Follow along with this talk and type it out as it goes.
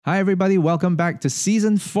Hi, everybody. Welcome back to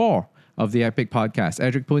Season 4 of the Epic Podcast.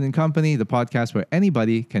 Edric Poon and Company, the podcast where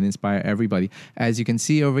anybody can inspire everybody. As you can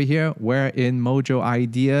see over here, we're in Mojo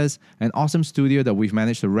Ideas, an awesome studio that we've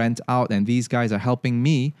managed to rent out, and these guys are helping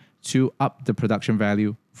me to up the production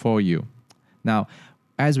value for you. Now,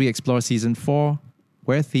 as we explore Season 4,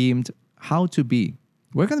 we're themed How to Be.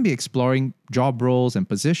 We're going to be exploring job roles and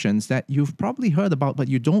positions that you've probably heard about, but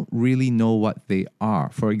you don't really know what they are.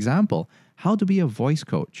 For example, how to be a voice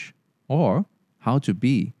coach or how to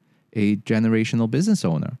be a generational business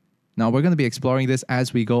owner. Now, we're going to be exploring this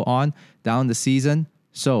as we go on down the season.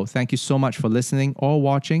 So thank you so much for listening or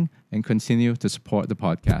watching, and continue to support the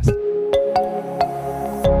podcast.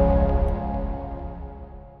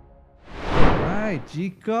 Right,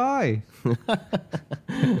 Koay.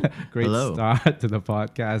 Great Hello. Start to the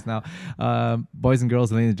podcast. Now, boys and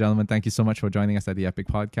girls, ladies and gentlemen, thank you so much for joining us at the Epic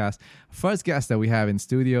Podcast. First guest that we have in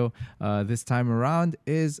studio this time around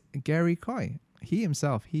is Gary Koay. He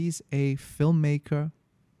himself, he's a filmmaker,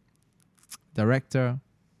 director,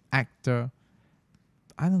 actor,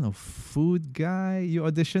 I don't know, food guy. You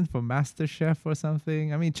auditioned for MasterChef or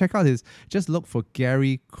something. I mean, check out just look for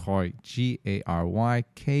Gary Koay,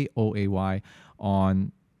 GaryKoay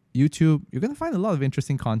on YouTube. You're going to find a lot of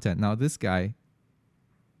interesting content. Now, this guy,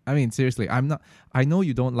 I mean, seriously, I know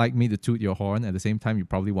you don't like me to toot your horn. At the same time, you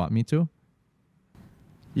probably want me to.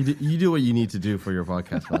 You do what you need to do for your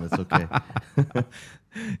podcast, man. It's okay.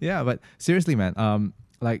 Yeah, but seriously, man,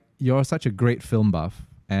 like, you're such a great film buff.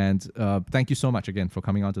 And thank you so much again for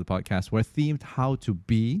coming on to the podcast. We're themed How to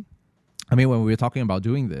Be. I mean, when we were talking about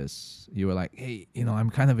doing this, you were like, hey, I'm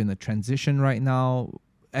kind of in a transition right now.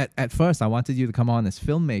 At first, I wanted you to come on as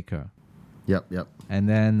filmmaker. Yep. And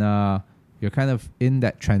then you're kind of in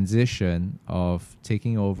that transition of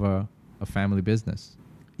taking over a family business.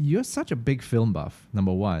 You're such a big film buff,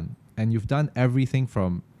 number one. And you've done everything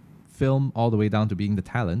from film all the way down to being the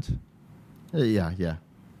talent. Yeah.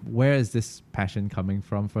 Where is this passion coming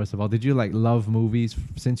from, first of all? Did you love movies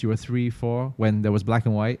since you were 3, 4, when there was black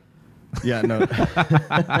and white? Yeah, no.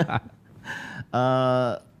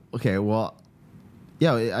 Okay, well,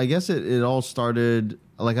 yeah, I guess it all started,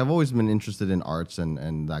 I've always been interested in arts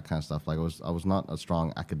and that kind of stuff. I was not a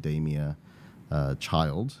strong academia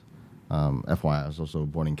child. FYI, I was also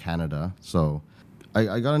born in Canada. So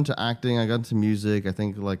I got into acting, I got into music, I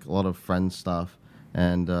think a lot of friend stuff.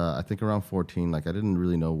 And I think around 14, I didn't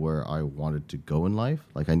really know where I wanted to go in life.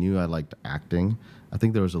 I knew I liked acting. I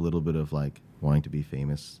think there was a little bit of wanting to be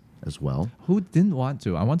famous as well. Who didn't want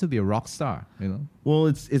to? I want to be a rock star, Well,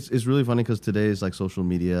 it's really funny because today's social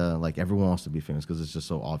media, everyone wants to be famous because it's just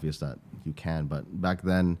so obvious that you can. But back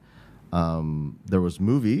then, there was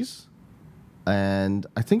movies, and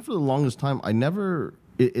I think for the longest time, it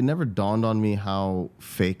never dawned on me how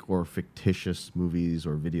fake or fictitious movies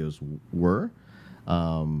or videos were.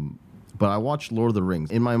 But I watched Lord of the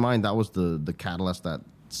Rings. In my mind, that was the catalyst that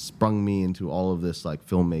sprung me into all of this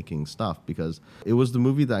filmmaking stuff, because it was the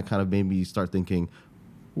movie that kind of made me start thinking,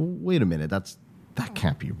 wait a minute, that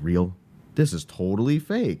can't be real. This is totally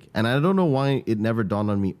fake. And I don't know why it never dawned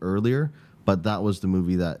on me earlier, but that was the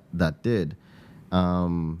movie that did.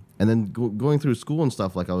 And then going through school and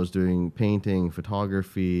stuff, I was doing painting,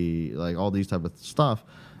 photography, all these type of stuff.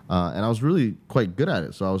 And I was really quite good at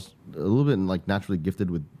it. So I was a little bit naturally gifted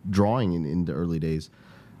with drawing in the early days.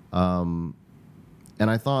 And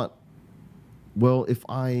I thought, well, if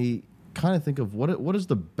I kind of think of what is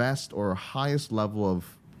the best or highest level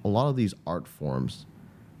of a lot of these art forms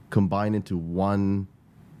combined into one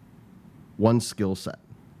skill set,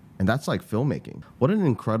 and that's filmmaking. What an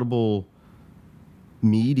incredible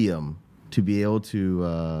medium to be able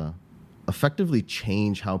to effectively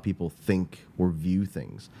change how people think or view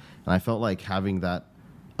things. And I felt like having that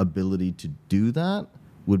ability to do that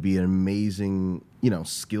would be an amazing,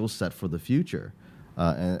 skill set for the future.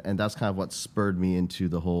 And that's kind of what spurred me into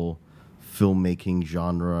the whole filmmaking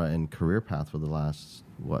genre and career path for the last,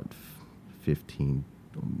 15,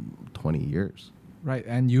 20 years. Right,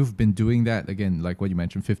 and you've been doing that, again, like what you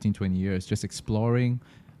mentioned, 15, 20 years, just exploring,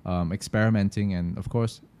 experimenting, and of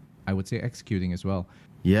course, I would say executing as well.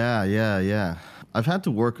 Yeah. I've had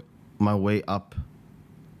to work my way up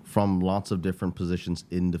from lots of different positions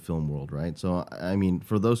in the film world, right? So, I mean,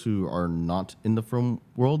 for those who are not in the film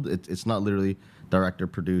world, it's not literally director,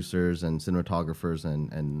 producers, and cinematographers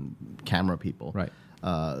and camera people. Right.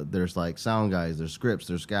 There's sound guys, there's scripts,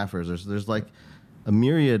 there's gaffers, there's a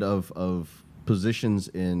myriad of positions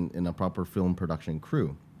in a proper film production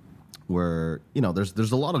crew, where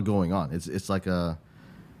there's a lot of going on. It's like a,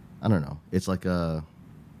 I don't know, it's like a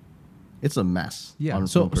it's a mess. Yeah. on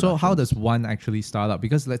So film how productions. does one actually start up?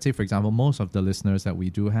 Because let's say, for example, most of the listeners that we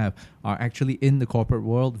do have are actually in the corporate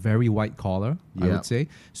world, very white collar, I Yeah. would say.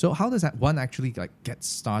 So how does that one actually like get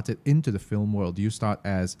started into the film world? Do you start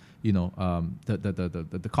as, you know,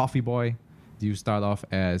 the coffee boy? Do you start off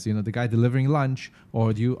as, you know, the guy delivering lunch,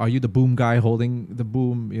 or are you the boom guy holding the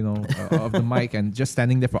boom, you know, of the mic and just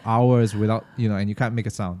standing there for hours without, you know, and you can't make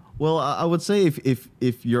a sound? Well, I would say if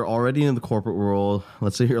you're already in the corporate world,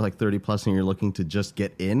 let's say you're like 30 plus and you're looking to just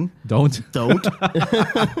get in, Don't.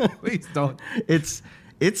 Please don't.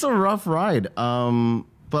 It's a rough ride.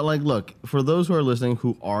 But like, look, for those who are listening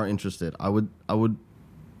who are interested, I would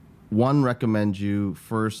one recommend you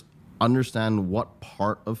first understand what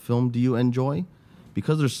part of film do you enjoy,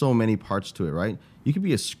 because there's so many parts to it, right? You could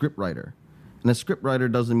be a script writer, and a script writer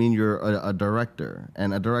doesn't mean you're a director,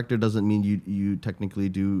 and a director doesn't mean you technically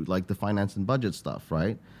do like the finance and budget stuff,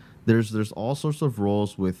 right? There's all sorts of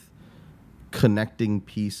roles with connecting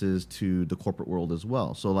pieces to the corporate world as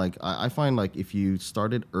well. So like I find like if you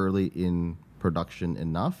started early in production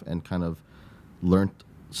enough and kind of learned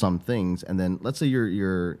some things, and then let's say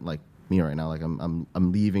you're like me right now, like I'm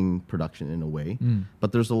leaving production in a way,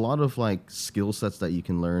 but there's a lot of like skill sets that you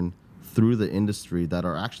can learn through the industry that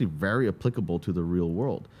are actually very applicable to the real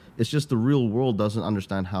world. It's just the real world doesn't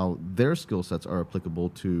understand how their skill sets are applicable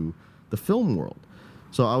to the film world.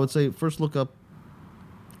 So I would say first look up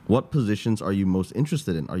what positions are you most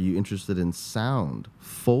interested in. Are you interested in sound,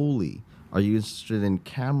 Foley? Are you interested in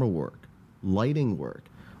camera work, lighting work?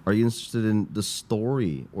 Are you interested in the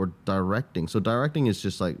story or directing? So directing is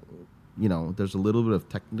just like, you know, there's a little bit of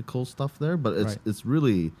technical stuff there, but it's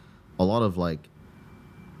really a lot of like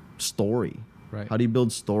story. Right. How do you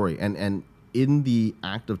build story? And in the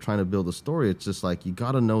act of trying to build a story, it's just like you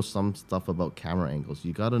got to know some stuff about camera angles.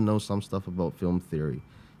 You got to know some stuff about film theory.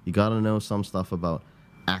 You got to know some stuff about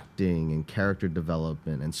acting and character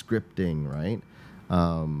development and scripting, right?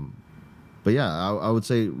 But yeah, I would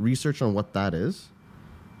say research on what that is.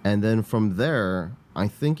 And then from there, I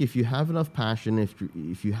think if you have enough passion,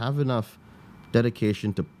 if you have enough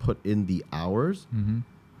dedication to put in the hours,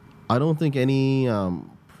 I don't think any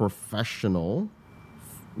professional,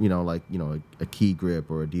 you know, like, you know, a key grip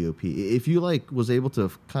or a DOP, if you like was able to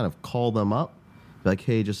kind of call them up, like,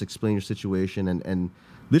 hey, just explain your situation and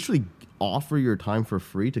literally offer your time for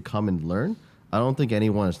free to come and learn, I don't think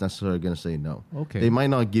anyone is necessarily going to say no. Okay. They might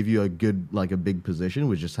not give you a good, like a big position,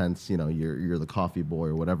 which is hence, you know, you're the coffee boy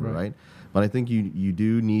or whatever, right? But I think you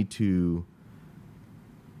do need to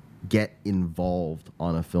get involved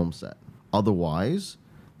on a film set. Otherwise,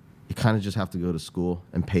 you kind of just have to go to school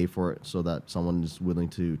and pay for it so that someone is willing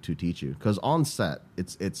to teach you. Because on set,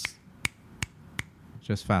 it's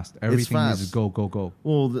just fast. Everything fast. is go, go, go.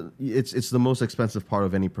 Well, it's the most expensive part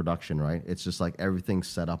of any production, right? It's just like everything's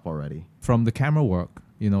set up already. From the camera work,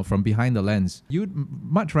 you know, from behind the lens, you'd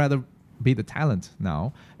much rather be the talent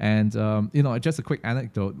now. And, you know, just a quick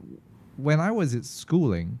anecdote. When I was at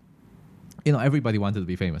schooling, you know, everybody wanted to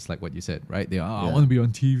be famous, like what you said, right? I want to be on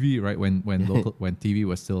TV, right? When when TV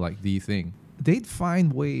was still like the thing. They'd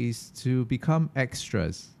find ways to become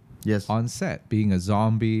extras. Yes. On set, being a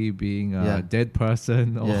zombie, being a dead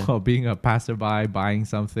person, or being a passerby buying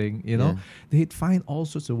something, you know, they'd find all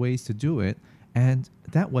sorts of ways to do it, and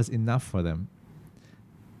that was enough for them.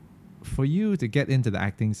 For you to get into the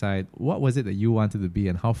acting side, what was it that you wanted to be,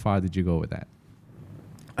 and how far did you go with that?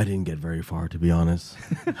 I didn't get very far, to be honest.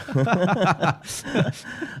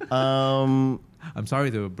 I'm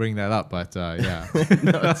sorry to bring that up, but yeah.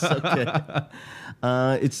 No,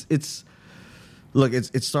 it's okay. Look,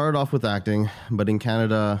 it started off with acting, but in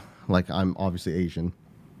Canada, like I'm obviously Asian.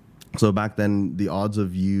 So back then, the odds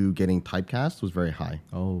of you getting typecast was very high.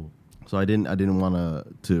 Oh. So I didn't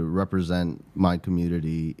want to represent my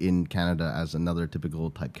community in Canada as another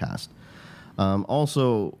typical typecast.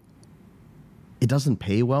 Also, it doesn't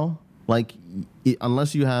pay well. Like,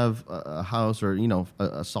 unless you have a house or, you know,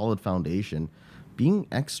 a solid foundation, being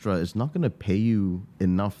extra is not going to pay you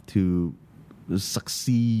enough to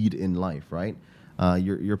succeed in life, right?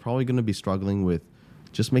 You're probably going to be struggling with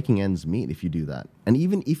just making ends meet if you do that. And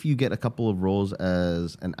even if you get a couple of roles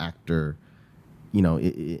as an actor, you know,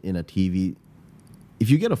 in a TV, if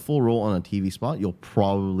you get a full role on a TV spot, you'll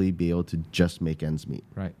probably be able to just make ends meet.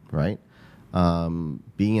 Right. Right.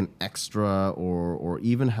 Being an extra or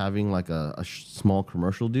even having like a small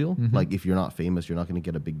commercial deal, like if you're not famous, you're not going to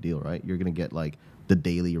get a big deal, right? You're going to get like the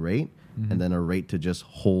daily rate and then a rate to just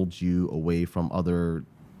hold you away from other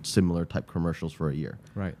similar type commercials for a year.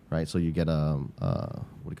 Right. Right. So you get what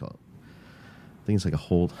do you call it? I think it's like a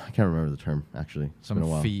hold. I can't remember the term actually. It's been a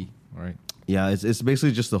while. Fee, right? Yeah, it's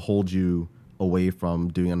basically just to hold you away from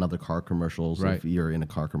doing another car commercial. So Right. if you're in a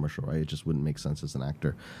car commercial, right, it just wouldn't make sense as an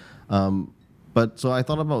actor. But so I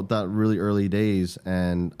thought about that really early days,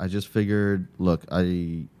 and I just figured, look,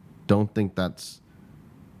 I don't think that's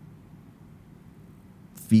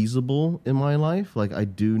feasible in my life. Like, I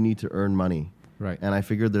do need to earn money. Right. And I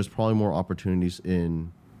figured there's probably more opportunities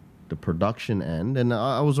in the production end. And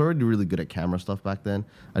I was already really good at camera stuff back then.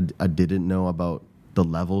 I didn't know about the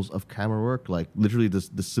levels of camera work. Like, literally, the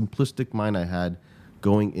simplistic mind I had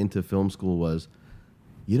going into film school was,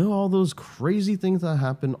 you know, all those crazy things that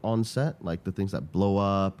happen on set, like the things that blow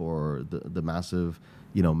up or the massive,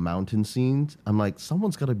 you know, mountain scenes. I'm like,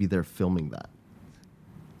 someone's got to be there filming that.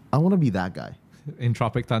 I want to be that guy. In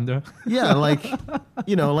Tropic Thunder. Yeah, like,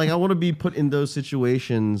 you know, like I want to be put in those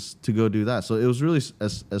situations to go do that. So it was really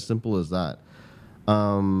as simple as that.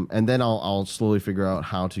 And then I'll slowly figure out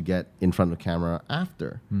how to get in front of camera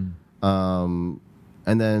after. And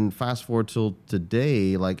then fast forward till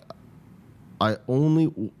today, like I only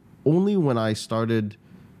when I started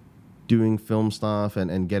doing film stuff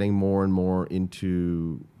and getting more and more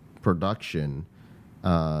into production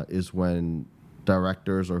is when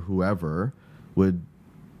directors or whoever would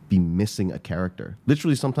be missing a character.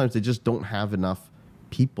 Literally, sometimes they just don't have enough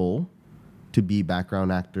people to be background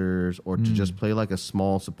actors or to just play like a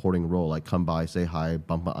small supporting role, like come by, say hi,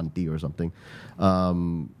 bump a auntie or something.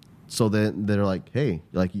 So then they're like, hey,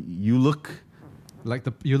 like you look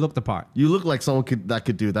the part. You look like someone that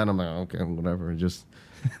could do that. I'm like, okay, whatever. Just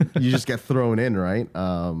you just get thrown in, right?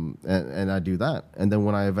 And I do that. And then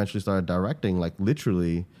when I eventually started directing, like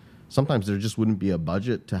literally, sometimes there just wouldn't be a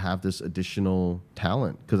budget to have this additional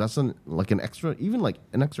talent because that's an extra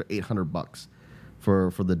 $800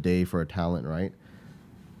 for the day for a talent, right?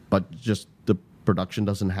 But just the production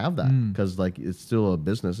doesn't have that because like it's still a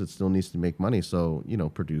business. It still needs to make money. So, you know,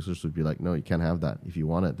 producers would be like, no, you can't have that. If you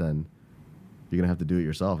want it, then you're going to have to do it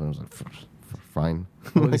yourself. And I was like, fine.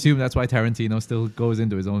 I would assume that's why Tarantino still goes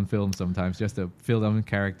into his own films sometimes just to fill them with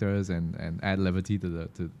characters and add levity to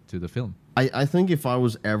the film. I think if I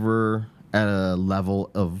was ever at a level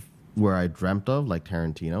of where I dreamt of, like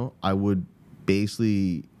Tarantino, I would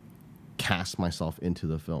basically cast myself into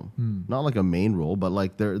the film. Not like a main role, but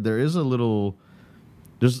like there is a little...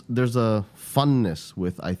 There's a funness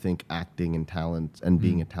with, I think, acting and talent and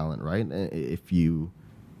being a talent, right? If you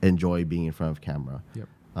enjoy being in front of camera. Yep.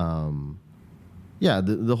 Yeah,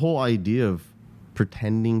 the whole idea of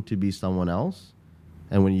pretending to be someone else,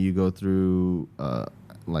 and when you go through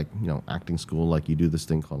like, you know, acting school, like you do this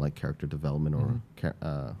thing called like character development or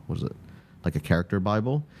what is it? Like a character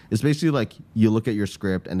Bible. It's basically like you look at your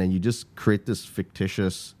script and then you just create this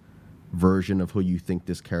fictitious version of who you think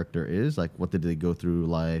this character is. Like, what did they go through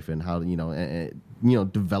life and how, you know,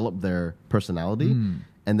 develop their personality.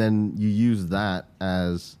 And then you use that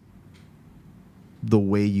as the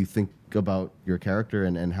way you think about your character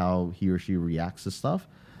and how he or she reacts to stuff.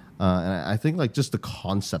 And I think like just the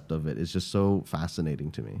concept of it is just so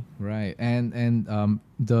fascinating to me. Right. And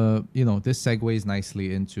this segues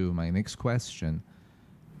nicely into my next question.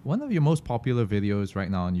 One of your most popular videos right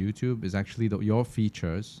now on YouTube is actually your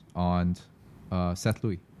features on Seth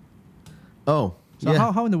Louis. Oh, so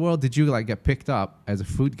yeah. how in the world did you like get picked up as a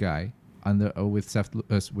food guy with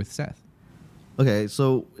Seth? Okay,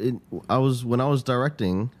 so when I was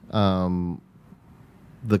directing,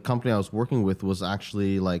 the company I was working with was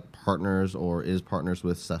actually like partners or is partners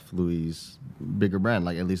with Seth Louis' bigger brand.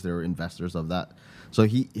 Like, at least they were investors of that. So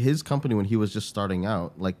his company, when he was just starting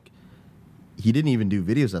out, like he didn't even do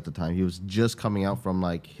videos at the time. He was just coming out from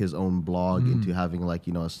like his own blog into having like,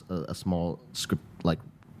 you know, a small script like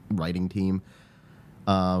writing team.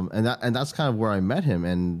 And that's kind of where I met him.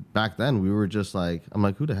 And back then we were just like, I'm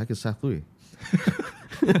like, who the heck is Seth Louis?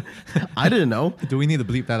 I didn't know. Do we need to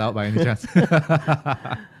bleep that out by any chance?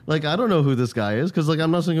 Like, I don't know who this guy is because like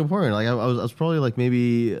I'm not Singaporean. Like I was probably like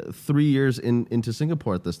maybe 3 years into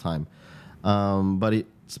Singapore at this time. But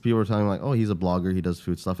people were telling me like, oh, he's a blogger. He does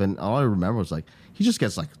food stuff. And all I remember was like, he just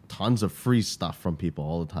gets like tons of free stuff from people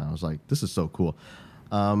all the time. I was like, this is so cool.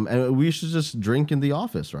 And we should just drink in the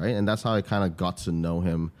office, right? And that's how I kind of got to know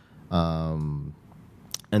him.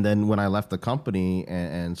 And then when I left the company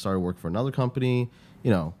and started working for another company, you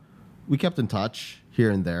know, we kept in touch here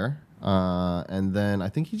and there. And then I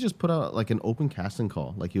think he just put out like an open casting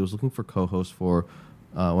call. Like he was looking for co-hosts for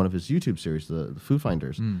one of his YouTube series, the Food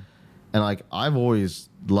Finders. And like I've always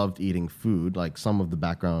loved eating food. Like some of the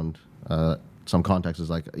background, some context is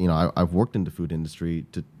like, you know, I've worked in the food industry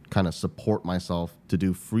to kind of support myself to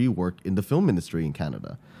do free work in the film industry in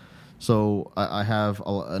Canada. So I have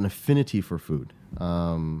an affinity for food.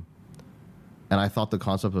 And I thought the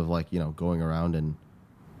concept of like, you know, going around and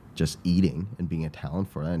just eating and being a talent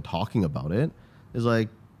for it and talking about it is like,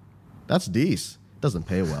 that's decent. Doesn't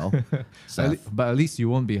pay well. But at least you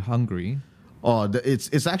won't be hungry. Oh,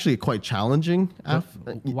 it's actually quite challenging.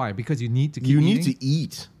 Why? Because you need to keep You eating? need to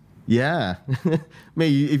eat. Yeah.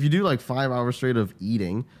 Man, if you do like 5 hours straight of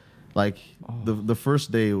eating, like the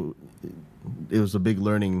first day, it was a big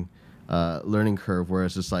learning curve where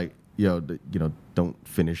it's just like, don't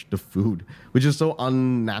finish the food, which is so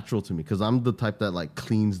unnatural to me because I'm the type that like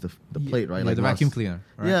cleans the plate, right? Yeah, like the vacuum cleaner.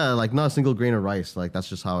 Right? Yeah, like not a single grain of rice. Like that's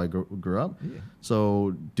just how I grew up. Yeah.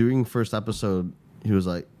 So during first episode, he was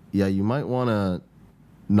like, yeah, you might want to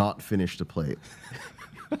not finish the plate.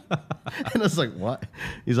 And I was like, what?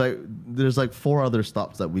 He's like, there's like 4 other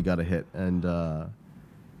stops that we got to hit. And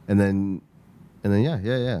then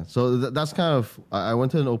yeah. So that's kind of, I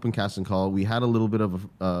went to an open casting call. We had a little bit of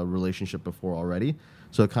a relationship before already.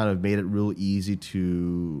 So it kind of made it real easy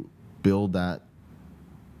to build that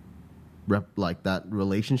that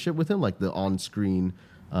relationship with him, like the on-screen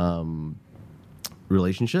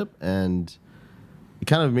relationship. And it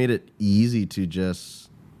kind of made it easy to just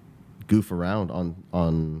goof around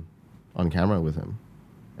on camera with him.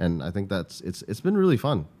 And I think it's been really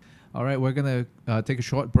fun. All right, we're going to take a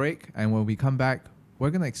short break. And when we come back, we're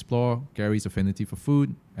going to explore Gary's affinity for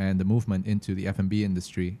food and the movement into the F&B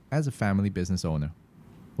industry as a family business owner.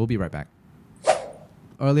 We'll be right back.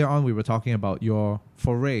 Earlier on, we were talking about your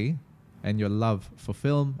foray and your love for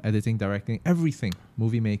film, editing, directing, everything,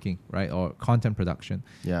 movie making, right, or content production.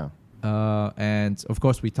 Yeah. And of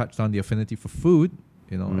course, we touched on the affinity for food.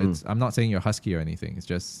 I'm not saying you're husky or anything. It's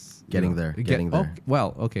just getting there.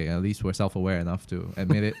 Well, okay. At least we're self-aware enough to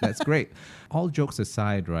admit it. That's great. All jokes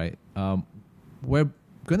aside, right? We're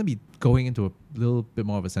going to be going into a little bit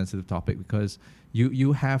more of a sensitive topic because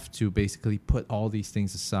you have to basically put all these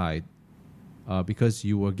things aside because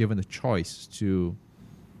you were given a choice to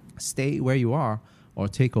stay where you are or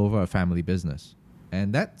take over a family business,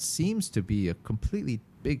 and that seems to be a completely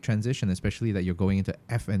big transition, especially that you're going into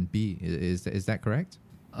F&B. Is that correct?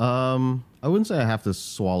 I wouldn't say I have to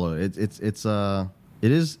swallow it. It is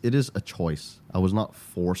a choice. I was not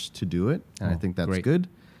forced to do it, and I think that's good.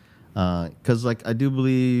 Because like I do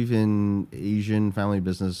believe in Asian family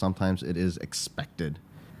business, sometimes it is expected.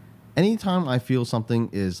 Anytime I feel something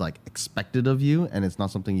is like expected of you and it's not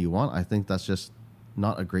something you want, I think that's just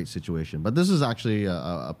not a great situation. But this is actually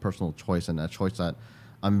a personal choice, and a choice that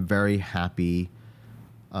I'm very happy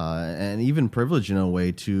and even privileged in a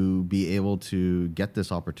way to be able to get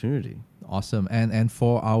this opportunity. Awesome. And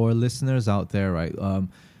for our listeners out there, right,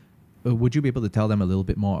 would you be able to tell them a little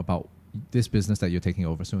bit more about this business that you're taking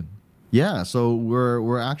over soon? Yeah, so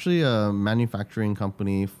we're actually a manufacturing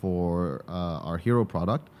company for our hero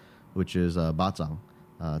product, which is bacang,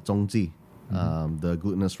 zongji. The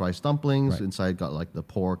glutinous rice dumplings. Right. Inside got like the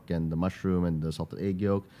pork and the mushroom and the salted egg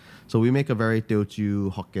yolk. So we make a very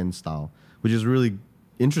Teochew Hokkien style, which is really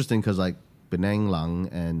interesting because like Penang Lang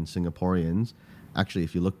and Singaporeans, actually,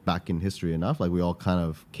 if you look back in history enough, like we all kind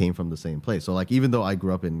of came from the same place. So like even though I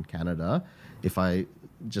grew up in Canada, if I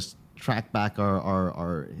just track back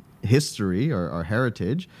our history or our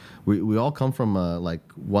heritage, we all come from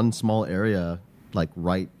like one small area, like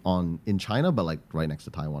right on in China, but like right next to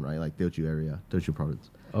Taiwan, right? Like Teochew area, Teochew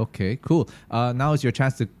province. Okay, cool. Now is your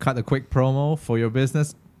chance to cut a quick promo for your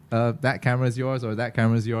business. That camera is yours or that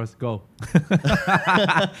camera is yours. Go.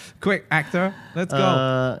 Quick, actor. Let's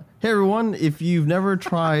go. Hey, everyone. If you've never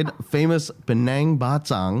tried famous Penang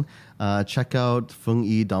bacang, check out Feng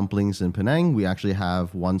Yi Dumplings in Penang. We actually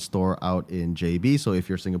have one store out in JB. So if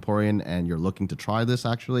you're Singaporean and you're looking to try this,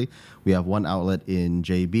 actually, we have one outlet in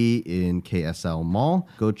JB in KSL Mall.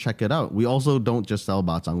 Go check it out. We also don't just sell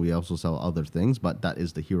bacang. We also sell other things, but that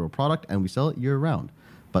is the hero product, and we sell it year-round.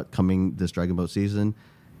 But coming this Dragon Boat season,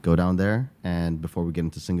 go down there, and before we get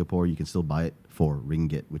into Singapore, you can still buy it for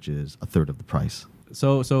ringgit, which is a third of the price.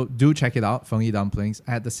 So do check it out, Feng Yi Dumplings.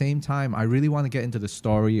 At the same time, I really want to get into the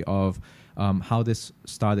story of how this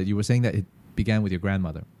started. You were saying that it began with your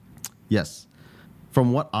grandmother. Yes.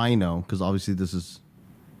 From what I know, because obviously this is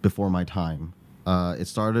before my time, it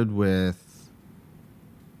started with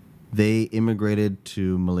they immigrated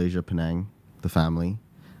to Malaysia, Penang, the family.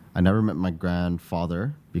 I never met my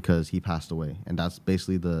grandfather because he passed away. And that's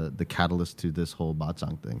basically the catalyst to this whole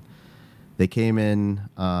bacang thing. They came in,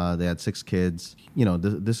 they had 6 kids. You know,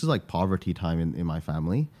 this is like poverty time in my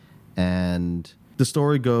family. And the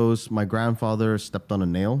story goes, my grandfather stepped on a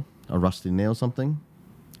nail, a rusty nail something,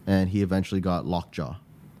 and he eventually got lockjaw.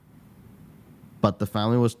 But the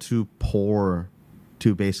family was too poor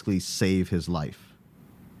to basically save his life.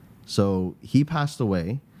 So he passed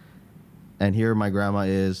away. And here my grandma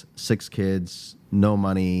is, 6 kids, no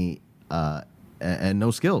money, and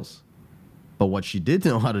no skills. But what she did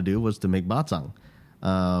know how to do was to make batzang,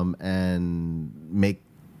 and make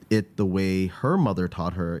it the way her mother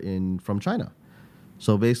taught her from China.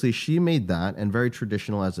 So basically, she made that, and very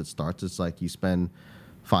traditional as it starts. It's like you spend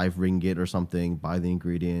 5 ringgit or something, buy the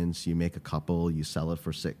ingredients, you make a couple, you sell it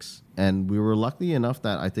for 6. And we were lucky enough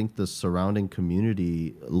that I think the surrounding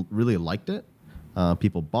community really liked it.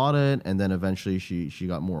 People bought it, and then eventually she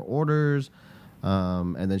got more orders.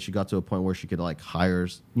 And then she got to a point where she could like hire,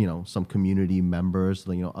 some community members,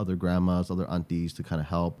 other grandmas, other aunties to kind of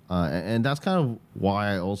help. And that's kind of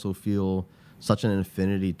why I also feel such an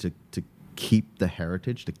affinity to keep the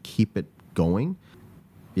heritage, to keep it going.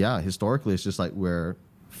 Yeah, historically, it's just like we're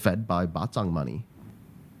fed by batzang money.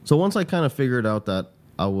 So once I kind of figured out that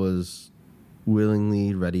I was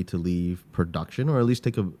willingly ready to leave production, or at least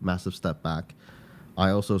take a massive step back, I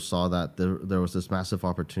also saw that there was this massive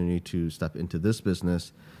opportunity to step into this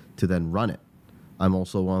business to then run it. I'm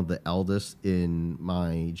also one of the eldest in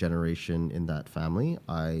my generation in that family.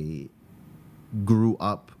 I grew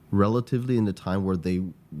up relatively in the time where they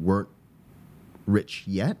weren't rich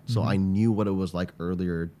yet, so I knew what it was like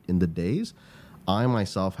earlier in the days. I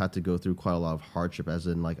myself had to go through quite a lot of hardship, as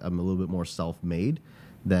in like I'm a little bit more self-made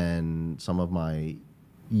than some of my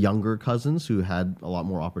younger cousins who had a lot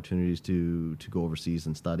more opportunities to go overseas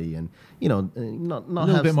and study, and not a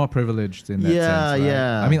little bit more privileged in that sense. Right?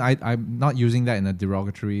 Yeah. I mean, I'm not using that in a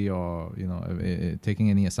derogatory or taking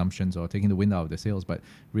any assumptions or taking the wind out of the sails, but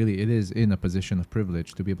really it is in a position of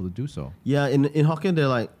privilege to be able to do so. Yeah, in Hokkien they're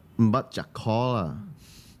like "mbat jak ko la,"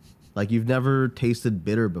 like you've never tasted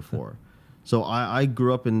bitter before. So I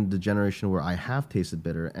grew up in the generation where I have tasted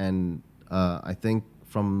bitter, and I think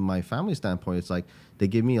from my family standpoint, it's like they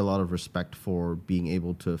give me a lot of respect for being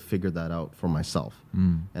able to figure that out for myself,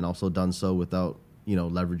 and also done so without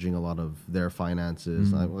leveraging a lot of their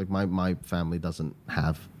finances. Like my family doesn't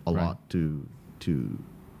have a lot to.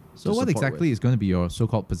 So what exactly is going to be your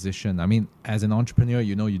so-called position? I mean, as an entrepreneur,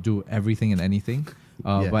 you do everything and anything.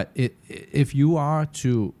 But if you are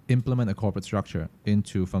to implement a corporate structure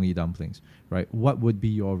into Fungi Dumplings, right, what would be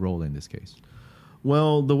your role in this case?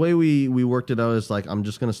 Well, the way we worked it out is like I'm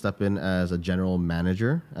just going to step in as a general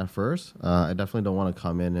manager at first. I definitely don't want to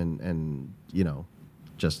come in and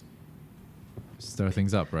just stir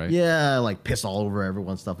things up, right? Yeah, like piss all over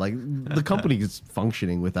everyone's stuff. Like the company is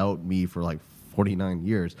functioning without me for like 49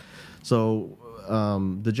 years. So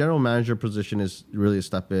the general manager position is really a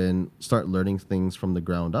step in, start learning things from the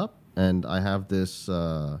ground up. And I have this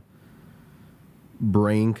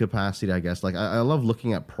brain capacity, I guess. Like I love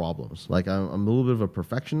looking at problems. Like I'm a little bit of a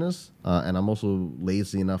perfectionist, and I'm also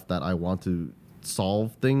lazy enough that I want to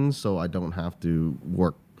solve things so I don't have to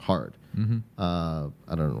work hard. I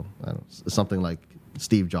don't know. Something like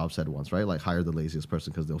Steve Jobs said once, right? Like hire the laziest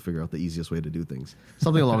person because they'll figure out the easiest way to do things.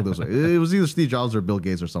 Something along those lines. It was either Steve Jobs or Bill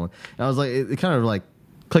Gates or someone. And I was like, it kind of like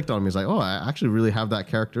clicked on me. It's like, oh, I actually really have that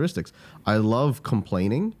characteristics. I love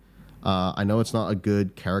complaining. I know it's not a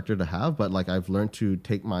good character to have, but like I've learned to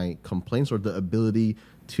take my complaints, or the ability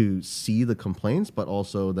to see the complaints, but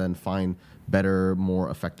also then find better, more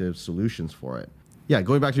effective solutions for it. Yeah,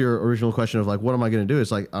 going back to your original question of like, what am I going to do?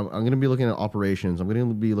 It's like, I'm going to be looking at operations. I'm going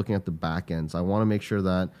to be looking at the back ends. I want to make sure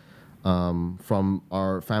that from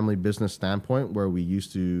our family business standpoint, where we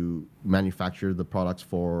used to manufacture the products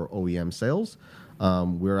for OEM sales,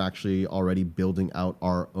 we're actually already building out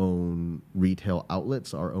our own retail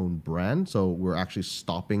outlets, our own brand. So we're actually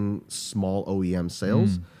stopping small OEM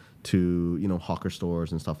sales to, hawker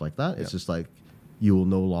stores and stuff like that. It's just like, you will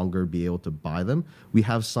no longer be able to buy them. We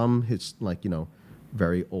have some, it's like,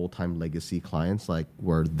 very old-time legacy clients, like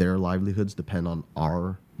where their livelihoods depend on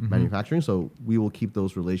our manufacturing. So we will keep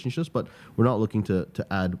those relationships, but we're not looking to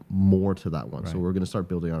add more to that one. Right. So we're going to start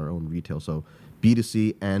building our own retail. So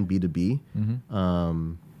B2C and B2B.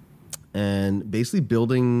 And basically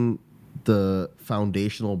building the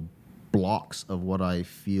foundational blocks of what I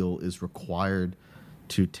feel is required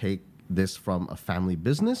to take this from a family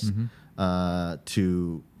business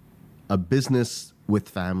to a business with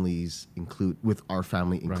families with our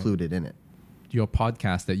family included in it. Your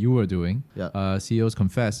podcast that you were doing, CEOs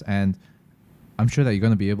Confess, and I'm sure that you're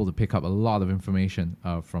going to be able to pick up a lot of information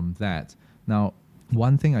from that. Now,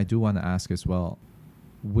 one thing I do want to ask as well,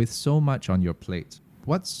 with so much on your plate,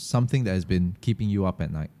 what's something that has been keeping you up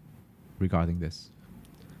at night regarding this?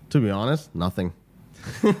 To be honest, nothing.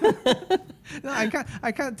 No,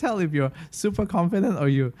 I can't tell if you're super confident or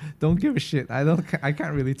you don't give a shit. I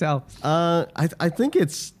can't really tell. I think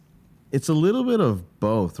it's a little bit of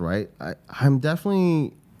both, right? I'm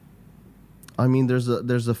definitely. I mean, there's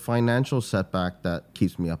a financial setback that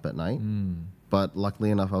keeps me up at night. but luckily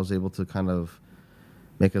enough, I was able to kind of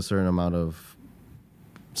make a certain amount of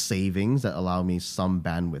savings that allow me some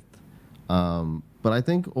bandwidth. But I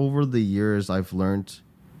think over the years, I've learned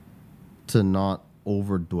to not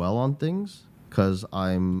overdwell on things, because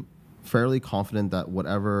I'm fairly confident that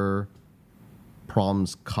whatever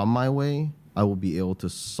problems come my way, I will be able to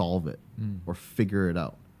solve it or figure it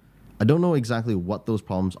out. I don't know exactly what those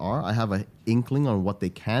problems are. I have an inkling on what they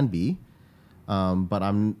can be, but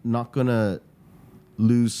I'm not going to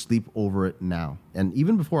lose sleep over it now. And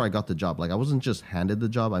even before I got the job, like I wasn't just handed the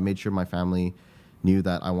job. I made sure my family knew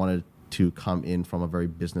that I wanted to come in from a very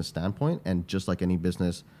business standpoint. And just like any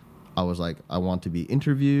business, I was like, I want to be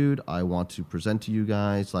interviewed. I want to present to you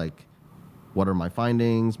guys, like, what are my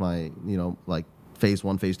findings, my, you know, like phase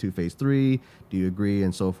 1, phase 2, phase 3. Do you agree?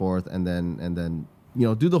 And so forth. And then, you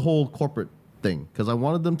know, do the whole corporate thing. Because I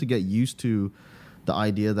wanted them to get used to the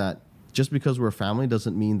idea that just because we're a family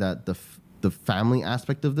doesn't mean that the family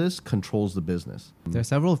aspect of this controls the business. There are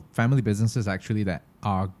several family businesses actually that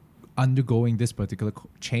are undergoing this particular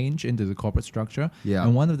change into the corporate structure. Yeah.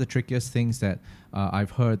 And one of the trickiest things that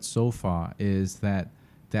I've heard so far is that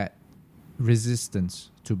resistance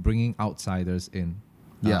to bringing outsiders in.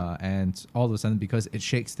 Yeah. And all of a sudden, because it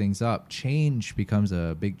shakes things up, change becomes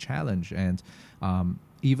a big challenge. And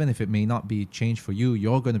even if it may not be change for you,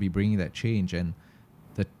 you're going to be bringing that change. And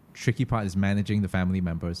the tricky part is managing the family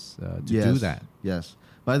members to do that. Yes.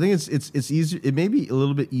 But I think it's easier. It may be a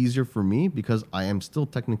little bit easier for me because I am still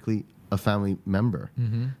technically a family member.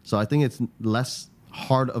 Mm-hmm. So I think it's less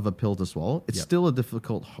hard of a pill to swallow. It's still a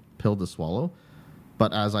difficult pill to swallow.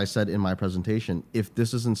 But as I said in my presentation, if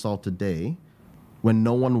this isn't solved today, when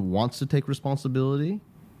no one wants to take responsibility,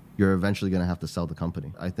 you're eventually going to have to sell the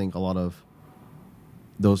company. I think a lot of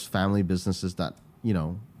those family businesses that, you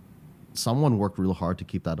know, someone worked real hard to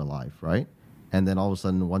keep that alive, right? And then all of a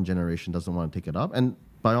sudden one generation doesn't want to take it up. And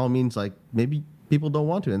by all means, like, maybe people don't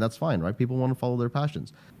want to, and that's fine, right? People want to follow their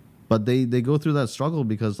passions. But they go through that struggle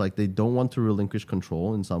because, like, they don't want to relinquish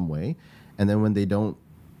control in some way. And then when they don't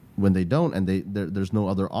and there's no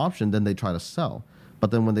other option, then they try to sell.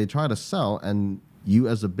 But then when they try to sell and you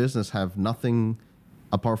as a business have nothing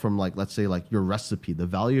apart from, like, let's say, like, your recipe, the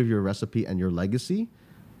value of your recipe and your legacy,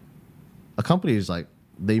 a company is like,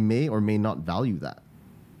 they may or may not value that.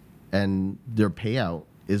 And their payout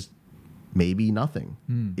is maybe nothing.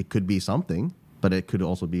 It could be something, but it could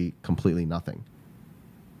also be completely nothing,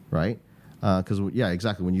 right? Because, yeah,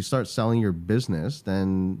 exactly. When you start selling your business,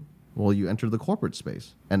 then, well, you enter the corporate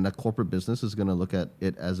space. And the corporate business is going to look at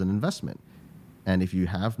it as an investment. And if you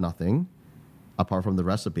have nothing apart from the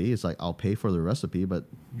recipe, it's like, I'll pay for the recipe, but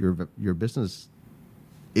your business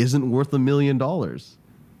isn't worth $1 million,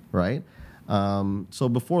 right? So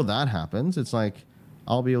before that happens, it's like,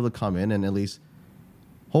 I'll be able to come in and at least,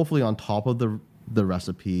 hopefully on top of the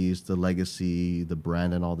recipes, the legacy, the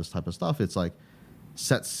brand, and all this type of stuff, it's like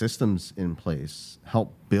set systems in place,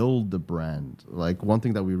 help build the brand. Like, one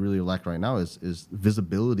thing that we really lack right now is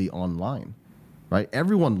visibility online, right?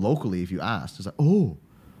 Everyone locally, if you ask, is like, oh,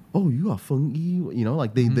 you are Feng Yi, you know,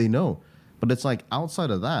 like they know. But it's like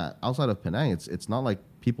outside of that, outside of Penang, it's not like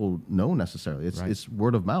people know necessarily. It's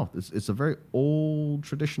word of mouth. It's a very old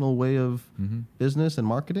traditional way of business and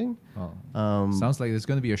marketing. Sounds like there's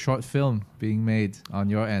going to be a short film being made on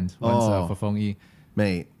your end once, for Feng Yi.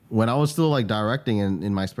 Mate, when I was still, like, directing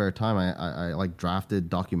in my spare time, I like drafted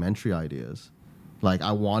documentary ideas. Like,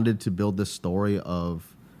 I wanted to build this story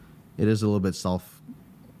of, it is a little bit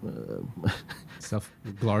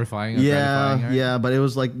self-glorifying. Yeah, but it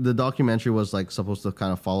was like, the documentary was, like, supposed to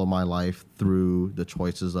kind of follow my life through the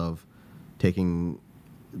choices of taking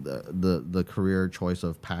the career choice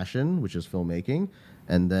of passion, which is filmmaking,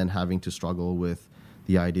 and then having to struggle with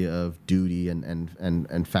the idea of duty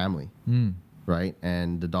and family, right?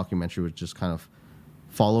 And the documentary would just kind of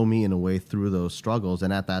follow me in a way through those struggles.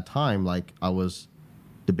 And at that time, like, I was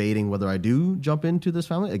debating whether I do jump into this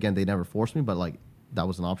family. Again, they never forced me, but, like, that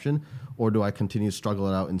was an option. Or do I continue to struggle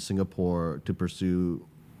it out in Singapore to pursue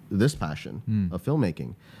this passion of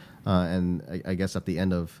filmmaking? And I guess at the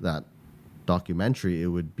end of that documentary, it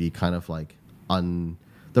would be kind of like,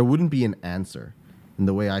 there wouldn't be an answer. And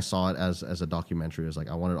the way I saw it as a documentary is like,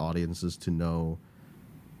 I wanted audiences to know,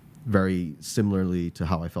 very similarly to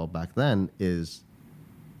how I felt back then, is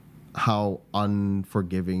how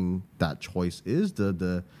unforgiving that choice is.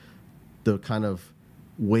 The kind of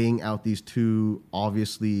weighing out these two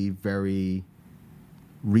obviously very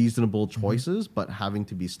reasonable choices, but having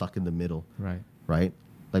to be stuck in the middle. Right?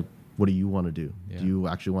 Like, what do you want to do? Yeah. Do you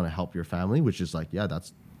actually want to help your family? Which is like, yeah,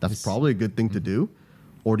 that's probably a good thing to do.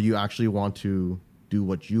 Or do you actually want to do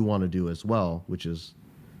what you want to do as well, which is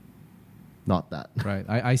not that. Right.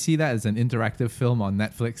 I see that as an interactive film on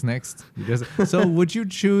Netflix next. So would you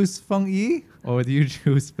choose Feng Yi or do you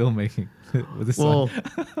choose filmmaking? With this Well,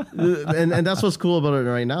 one? and that's what's cool about it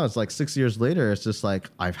right now. It's like 6 years later. It's just like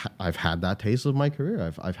I've had that taste of my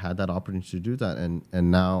career. I've had that opportunity to do that,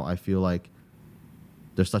 and now I feel like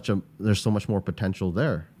there's so much more potential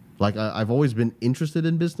there. Like I've always been interested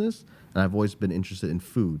in business, and I've always been interested in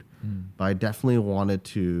food, but I definitely wanted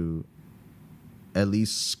to at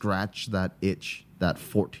least scratch that itch, that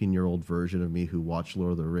 14-year-old version of me who watched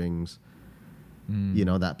Lord of the Rings. You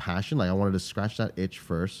know, that passion. Like I wanted to scratch that itch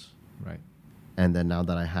first. Right. And then now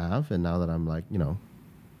that I have, and now that I'm like, you know,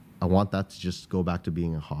 I want that to just go back to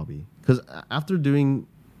being a hobby. Because after doing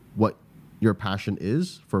what your passion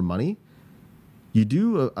is for money, you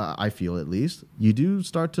do, I feel at least, you do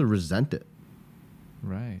start to resent it.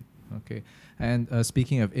 Right. Okay. And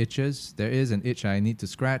speaking of itches, there is an itch I need to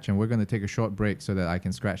scratch, and we're going to take a short break so that I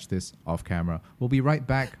can scratch this off camera. We'll be right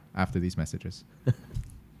back after these messages.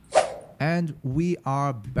 And we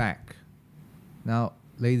are back. Now,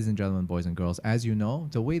 ladies and gentlemen, boys and girls, as you know,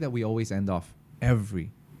 the way that we always end off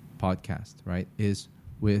every podcast, right, is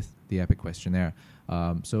with the Epic Questionnaire.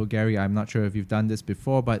 So, Gary, I'm not sure if you've done this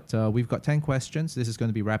before, but we've got 10 questions. This is going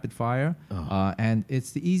to be rapid fire. And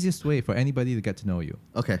it's the easiest way for anybody to get to know you.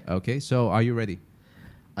 Okay. Okay, so are you ready?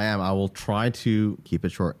 I am. I will try to keep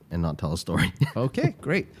it short and not tell a story. Okay,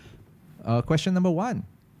 great. Question number 1.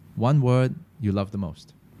 One word you love the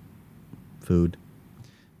most. Food.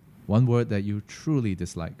 One word that you truly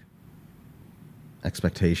dislike.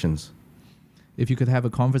 Expectations. If you could have a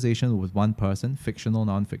conversation with one person, fictional,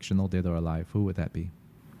 non-fictional, dead or alive, who would that be?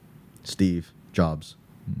 Steve Jobs.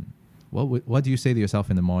 What do you say to yourself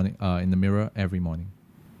in the morning, in the mirror every morning?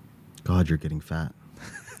 God, you're getting fat.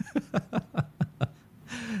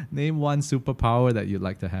 Name one superpower that you'd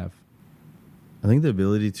like to have. I think the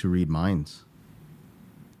ability to read minds.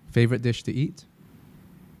 Favorite dish to eat?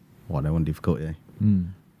 What I want to do for Koay.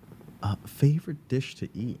 Favorite dish to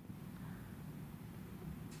eat?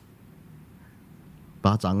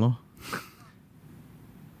 Ba zhang lor.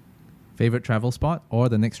 Favorite travel spot or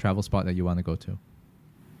the next travel spot that you want to go to?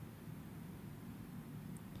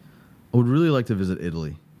 I would really like to visit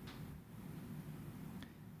Italy.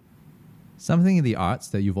 Something in the arts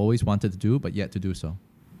that you've always wanted to do but yet to do so.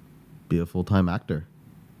 Be a full-time actor.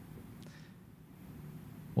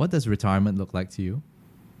 What does retirement look like to you?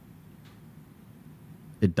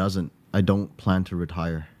 It doesn't. I don't plan to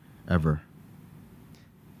retire ever.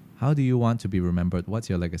 How do you want to be remembered? What's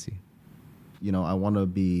your legacy? You know, I want to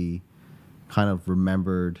be kind of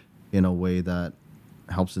remembered in a way that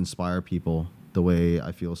helps inspire people the way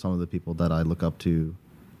I feel some of the people that I look up to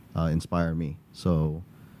inspire me. So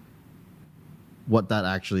what that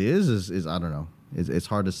actually is I don't know. It's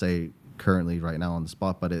hard to say currently right now on the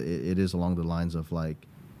spot, but it is along the lines of like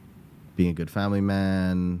being a good family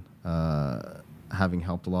man, having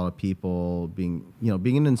helped a lot of people, being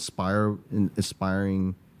an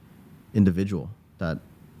inspiring individual that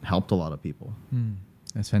helped a lot of people.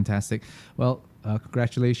 That's fantastic. Well,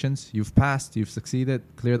 congratulations. You've passed. You've succeeded.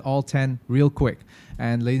 Cleared all 10 real quick.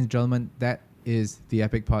 And ladies and gentlemen, that is the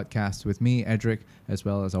Epic Podcast with me, Edric, as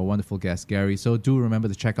well as our wonderful guest, Gary. So do remember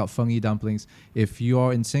to check out Feng Yi Dumplings. If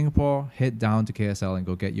you're in Singapore, head down to KSL and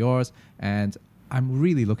go get yours. And I'm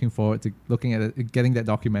really looking forward to looking at it, getting that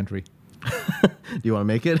documentary. Do you want to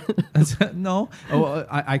make it? No. Oh,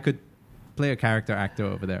 I could play a character actor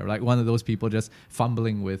over there, like one of those people just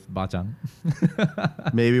fumbling with bajang.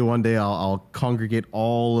 Maybe one day I'll congregate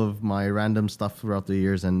all of my random stuff throughout the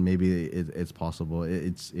years, and maybe it's possible.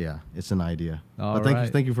 It's an idea. But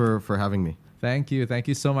thank you for having me. Thank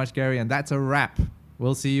you so much, Gary, and that's a wrap.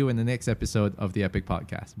 We'll see you in the next episode of the Epic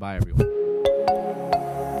Podcast. Bye, everyone.